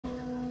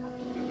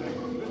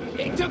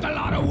It took a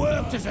lot of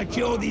work to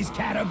secure these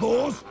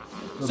categories,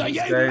 so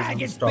you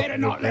maggots better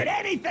not let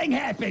anything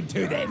happen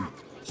to them.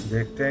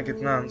 देखते हैं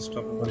कितना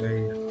unstoppable है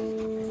ये.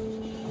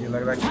 ये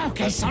लग रहा है.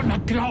 Focus on the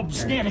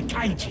globs near the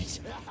cages.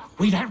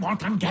 We don't want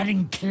them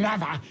getting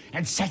clever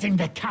and setting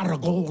the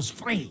categories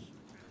free.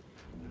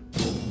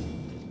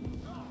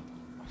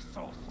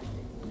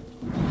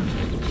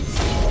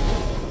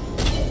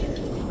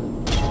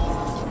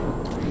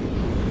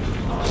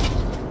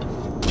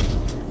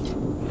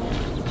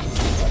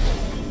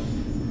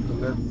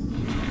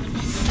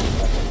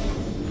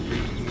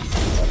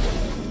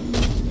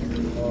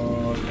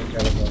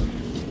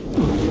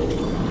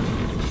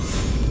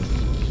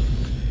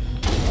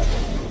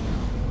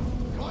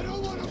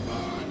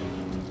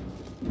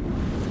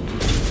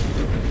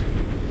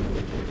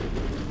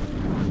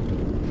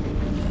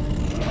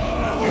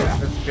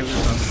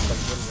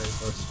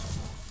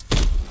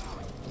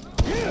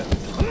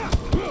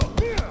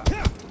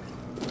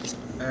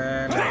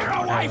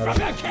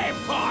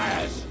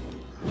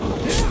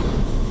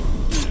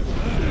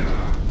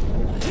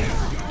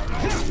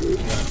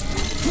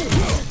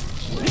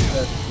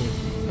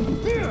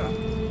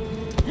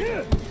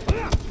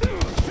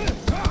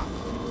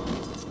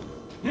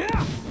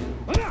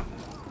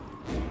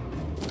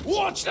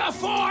 Watch the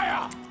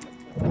fire!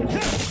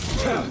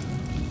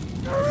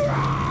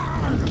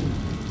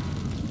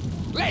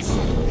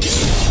 Listen!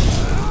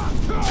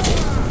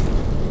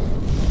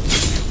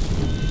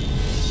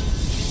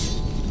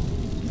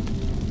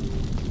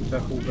 The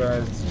who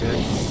guy's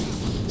dead.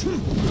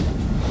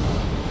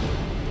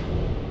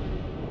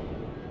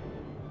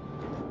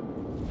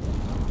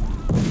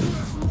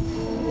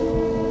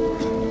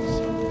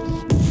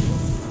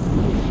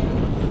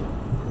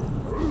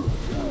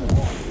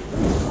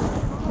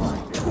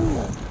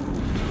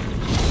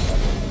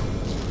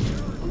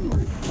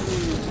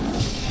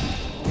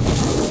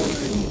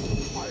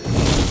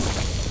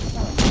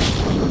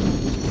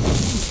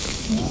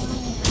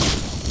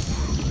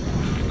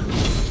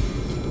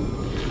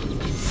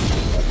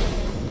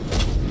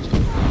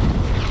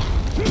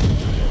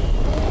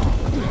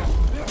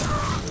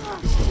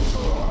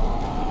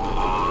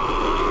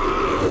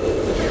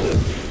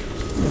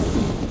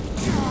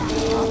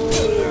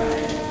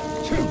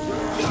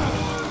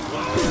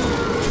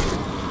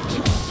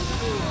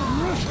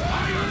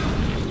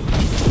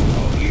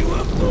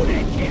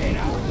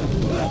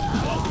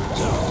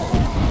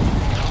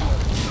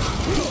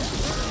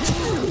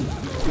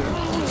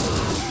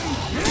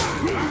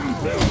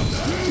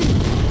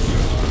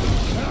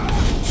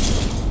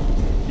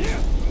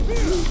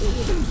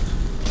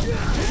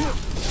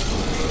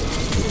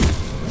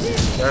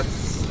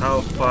 That's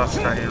how fast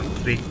I am,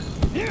 freak.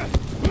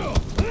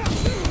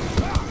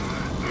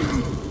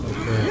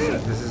 Okay, so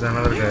this is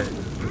another guy.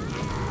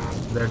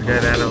 That guy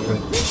ran away.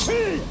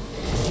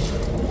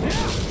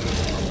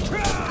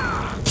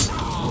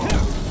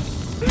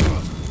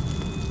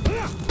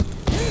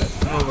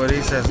 No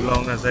worries as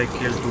long as I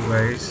kill two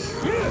guys.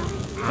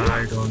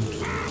 I don't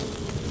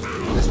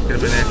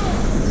discriminate.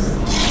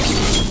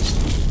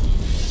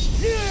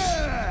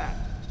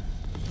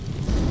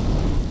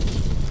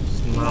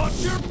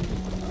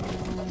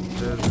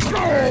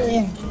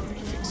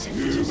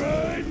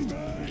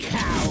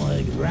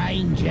 Coward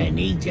ranger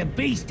needs a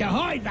beast to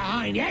hide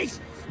behind, yes?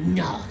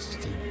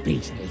 Nasty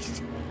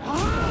business.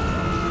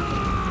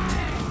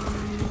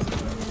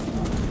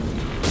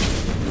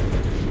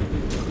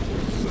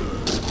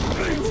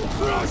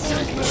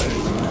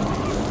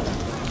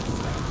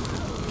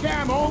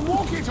 Come on,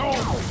 walk it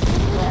off!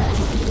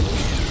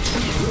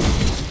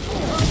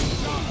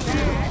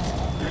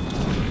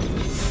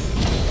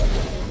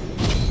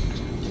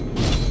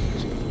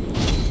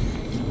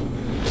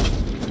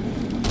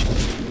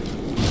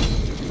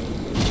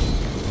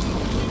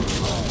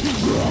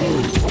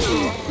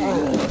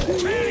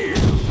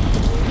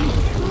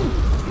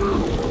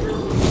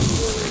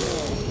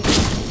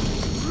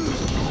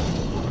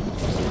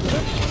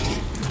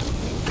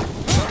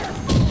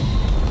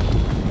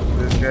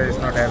 This guy is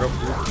not arrow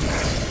proof,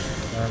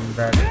 and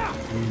that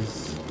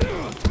is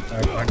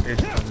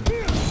advantage for me.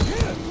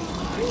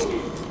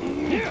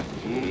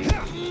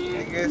 I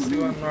guess you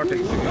are not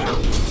execution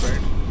proof,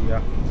 right?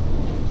 Yeah.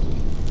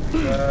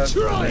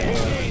 Try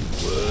it!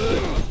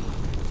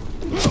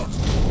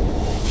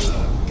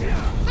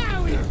 How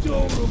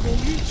adorable!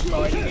 You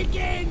tried it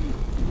again!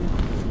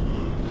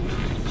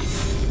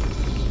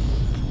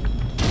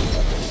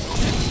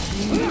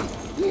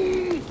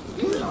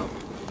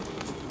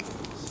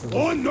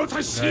 I'm not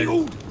a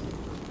shield!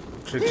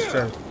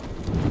 Trickster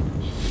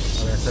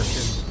or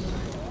assassin.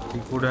 He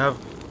could have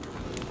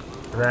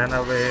ran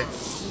away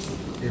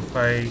if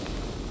I.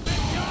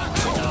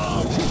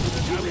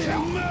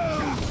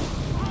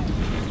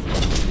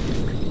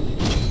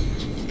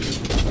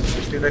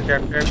 See the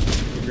captain?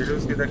 Did you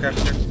see the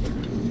captain?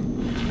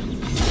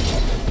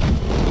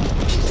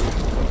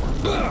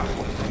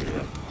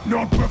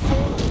 Not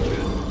before!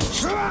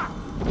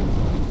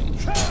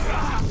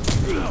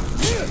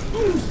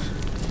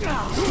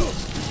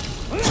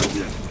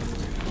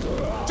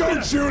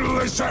 Don't you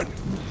listen!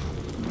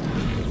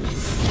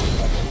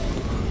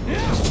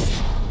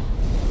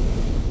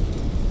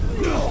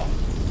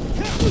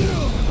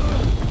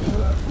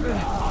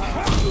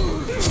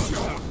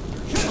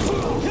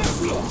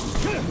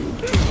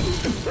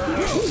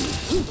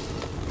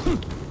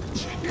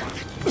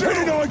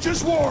 Didn't I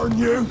just warn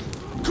you?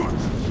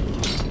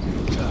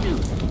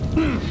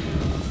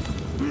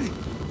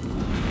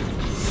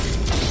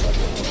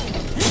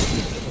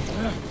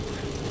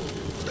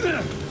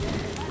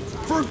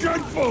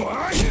 Forgetful,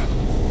 eh?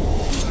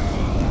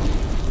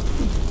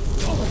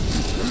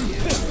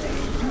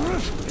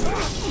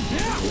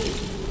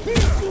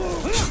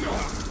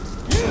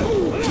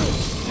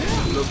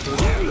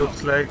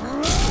 Looks like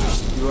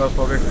you are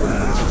forgetful.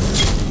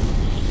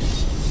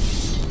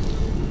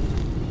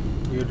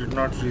 You did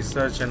not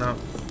research enough.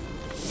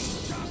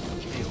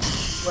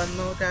 One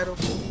more arrow.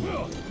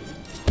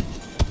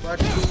 What?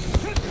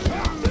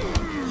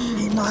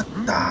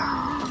 Shimata.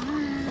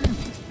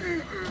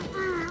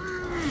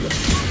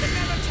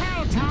 Never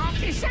tell,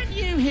 Tark. Is that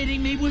you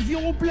hitting me with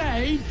your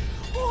blade?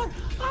 Or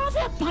are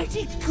there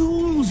mighty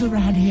ghouls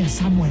around here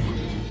somewhere?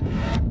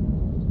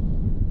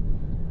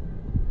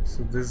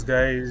 So this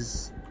guy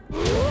is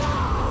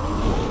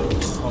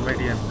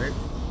comedian, right?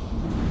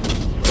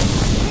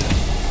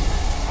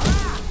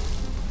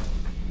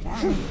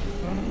 So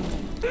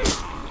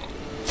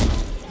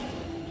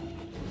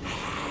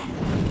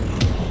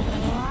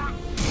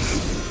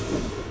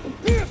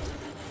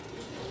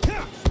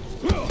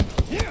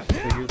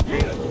you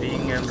think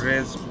being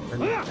enraged will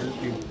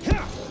help you?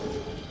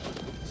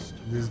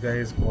 This guy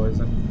is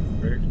poison,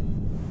 right?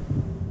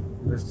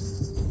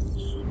 Let's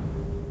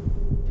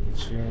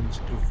change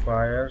to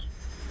fire.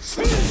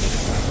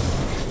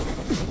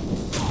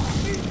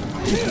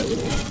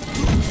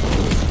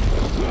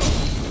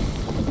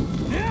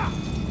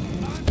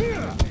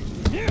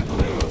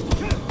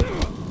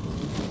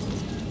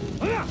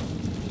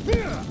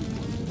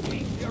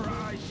 Keep your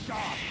eyes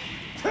sharp.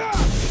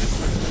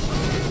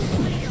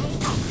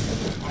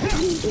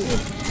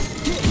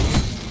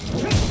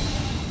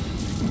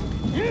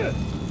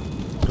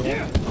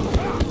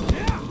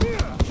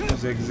 Don't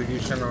use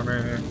execution on a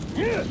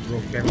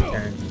broken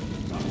tank.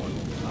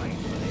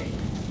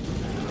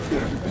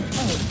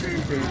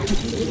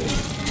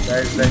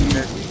 Guys like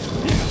this.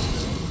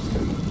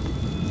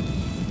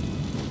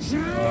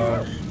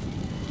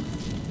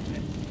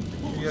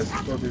 Yes,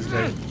 for this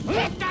guy.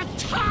 Let the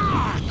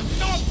Tark,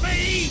 not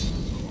me!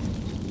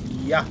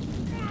 Yeah.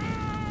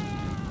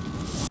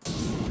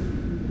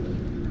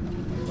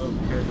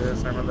 Okay,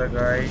 there's another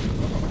guy.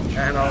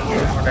 And also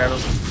not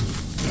arrows.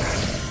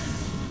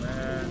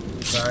 Man,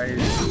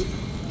 guys.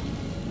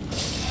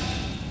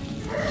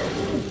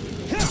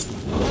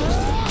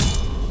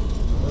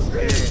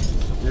 Okay,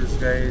 this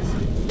guy is.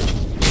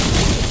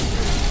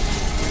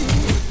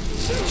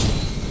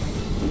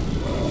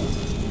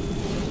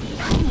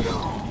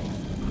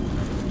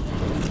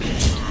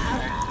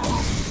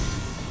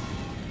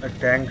 A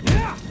tank.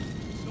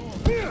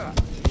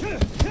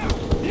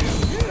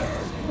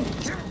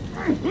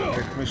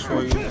 Let me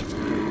show you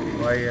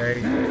why I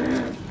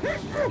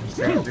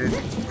said this.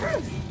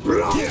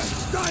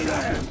 Stay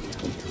there!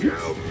 You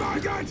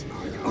maggot!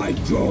 I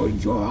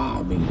joined your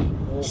army,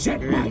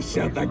 set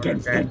myself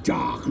against the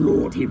Dark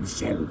Lord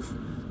himself.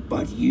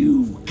 But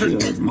you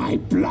killed my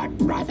blood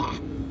brother.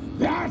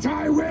 That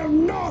I will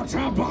not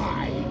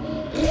abide!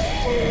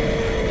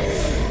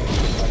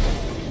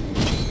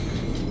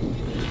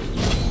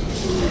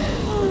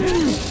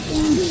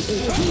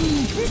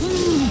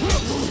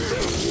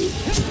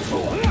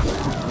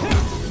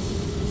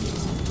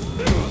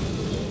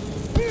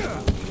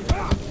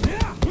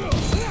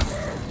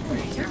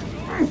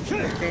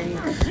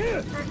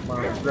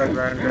 Master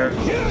Grinder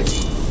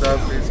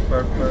served his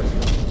purpose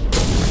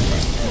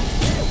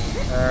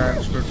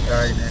and should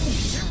die next.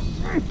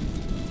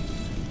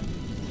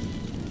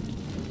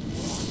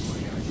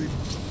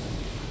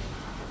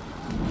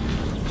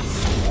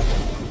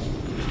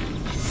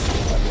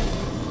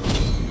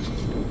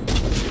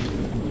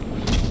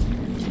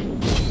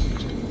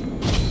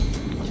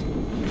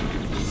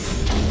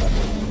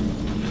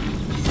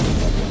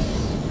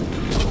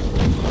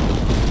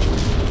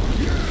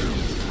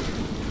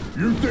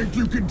 You think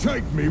you can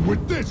take me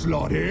with this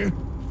lot here?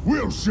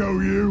 We'll show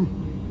you!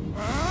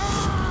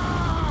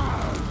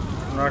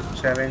 Not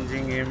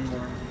challenging him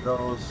on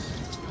those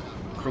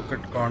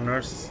crooked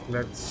corners.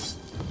 Let's.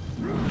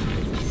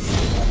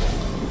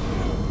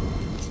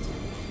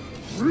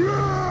 You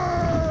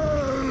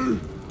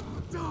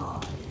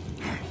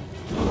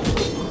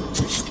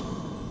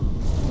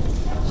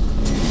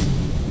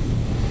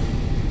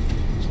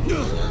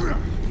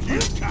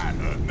can't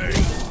hurt me!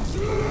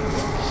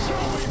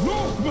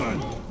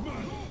 Northman!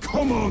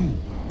 Come on!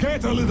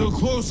 Get a little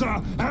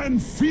closer and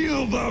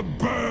feel the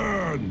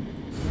burn!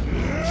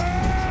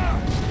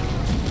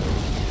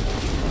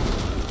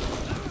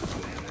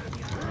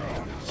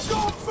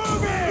 Stop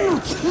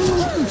moving!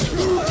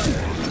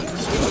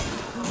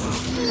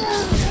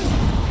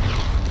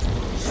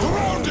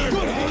 Surrounded!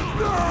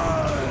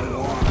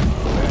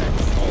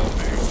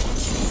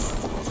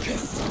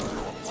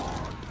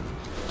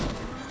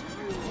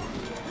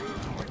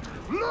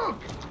 Look!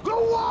 The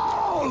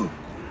wall!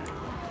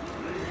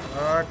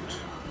 What?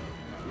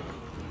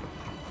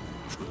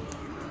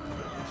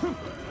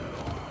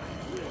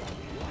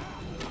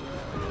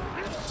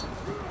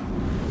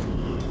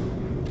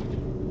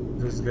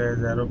 This guy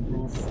is arrow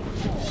proof.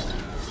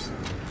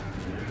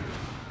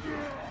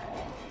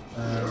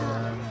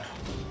 And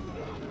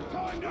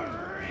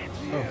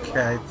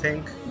okay, I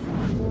think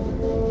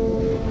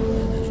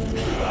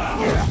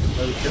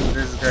I'll kill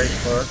this guy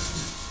first.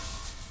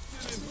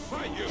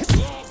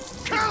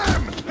 Kill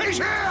him! He's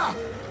here!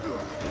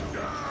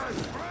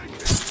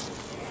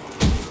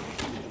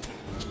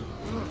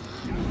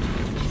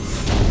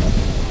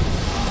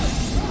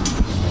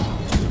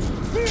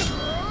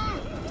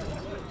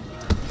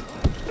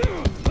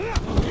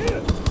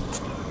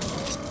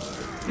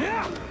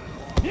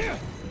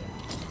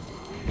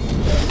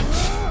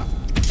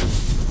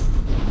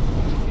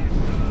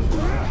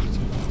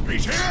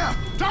 He's here!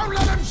 Don't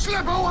let him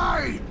slip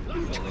away!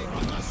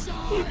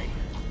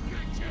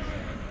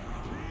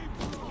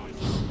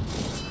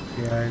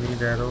 Yeah, I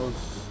need arrows.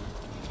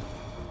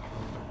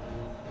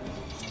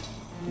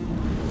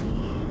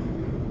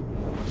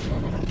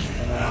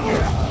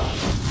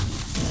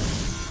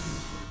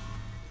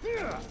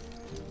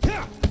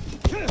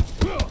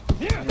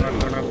 I'm not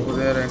gonna go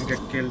there and get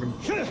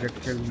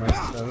killed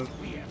myself.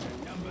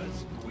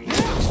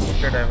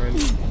 Instead, I will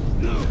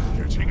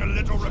Getting a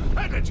little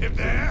repetitive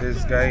there.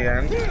 this guy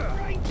and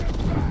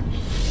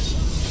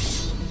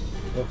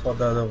go for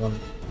the other one.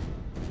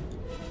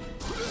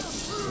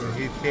 So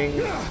he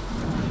thinks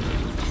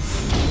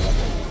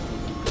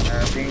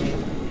having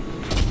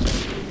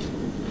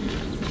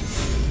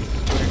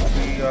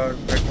 20 or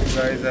 30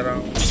 guys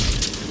around.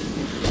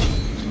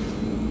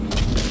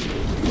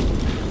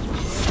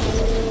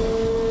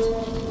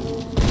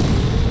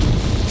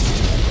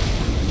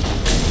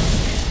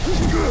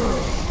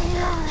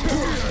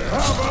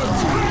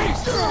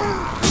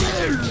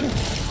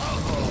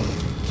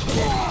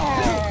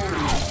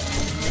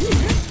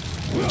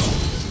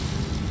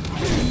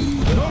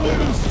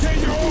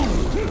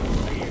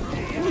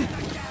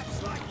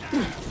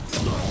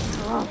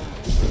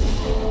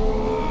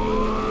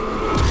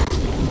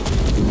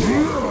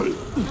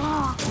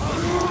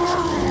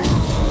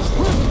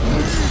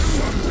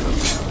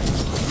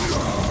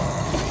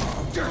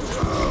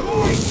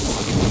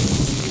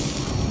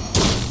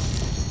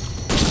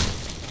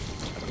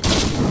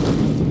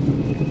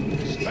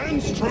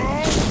 Stand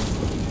strong.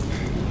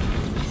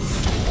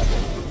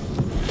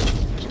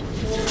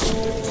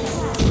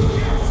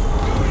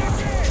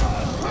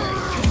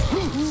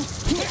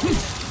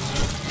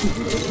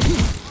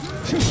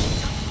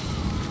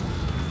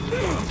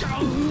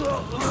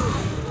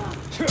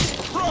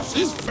 Cross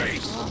his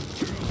face.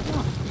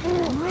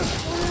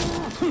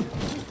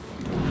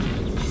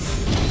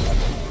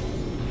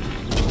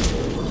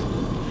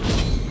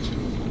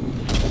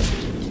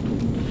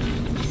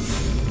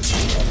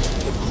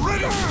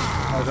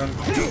 I don't.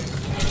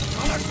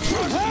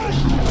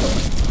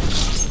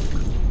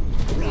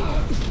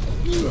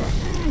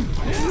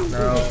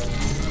 Now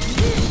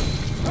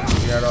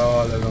we are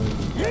all alone.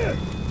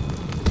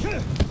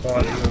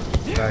 Call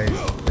you guys.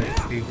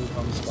 Let's see who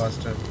comes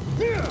faster.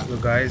 You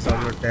guys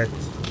or your death.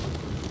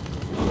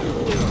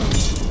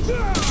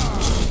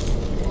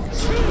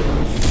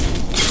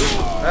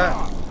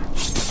 Ah.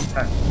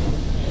 Ah.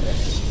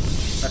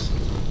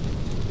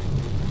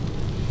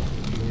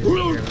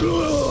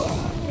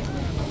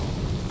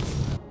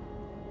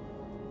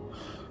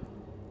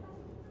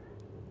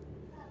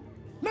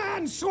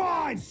 Man,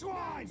 swine!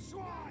 I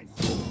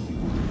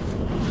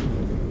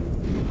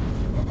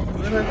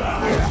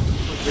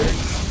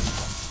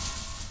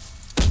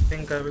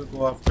think I will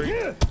go after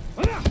it.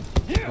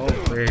 No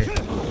way.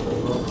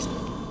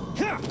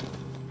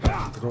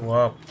 Grow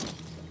up.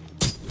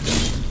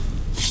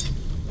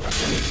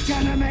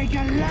 Gonna make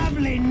a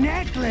lovely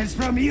necklace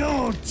from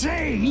your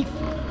teeth.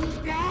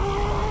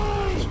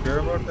 Sure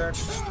about that?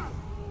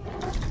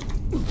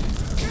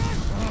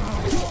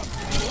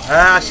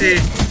 Ah,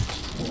 shit.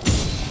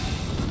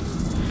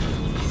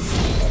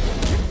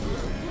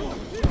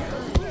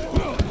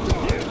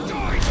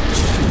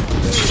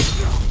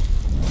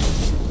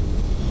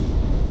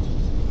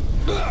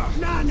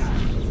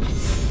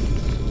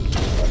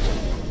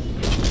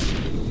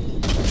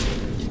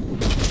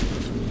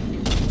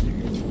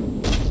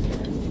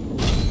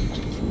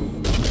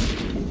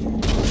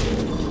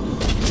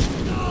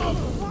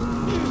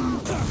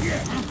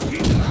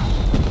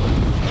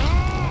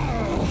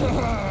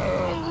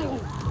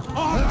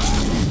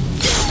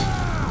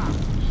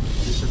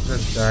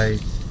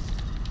 Died.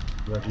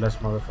 Bloodless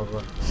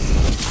motherfucker.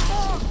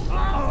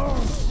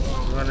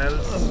 Anyone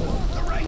else?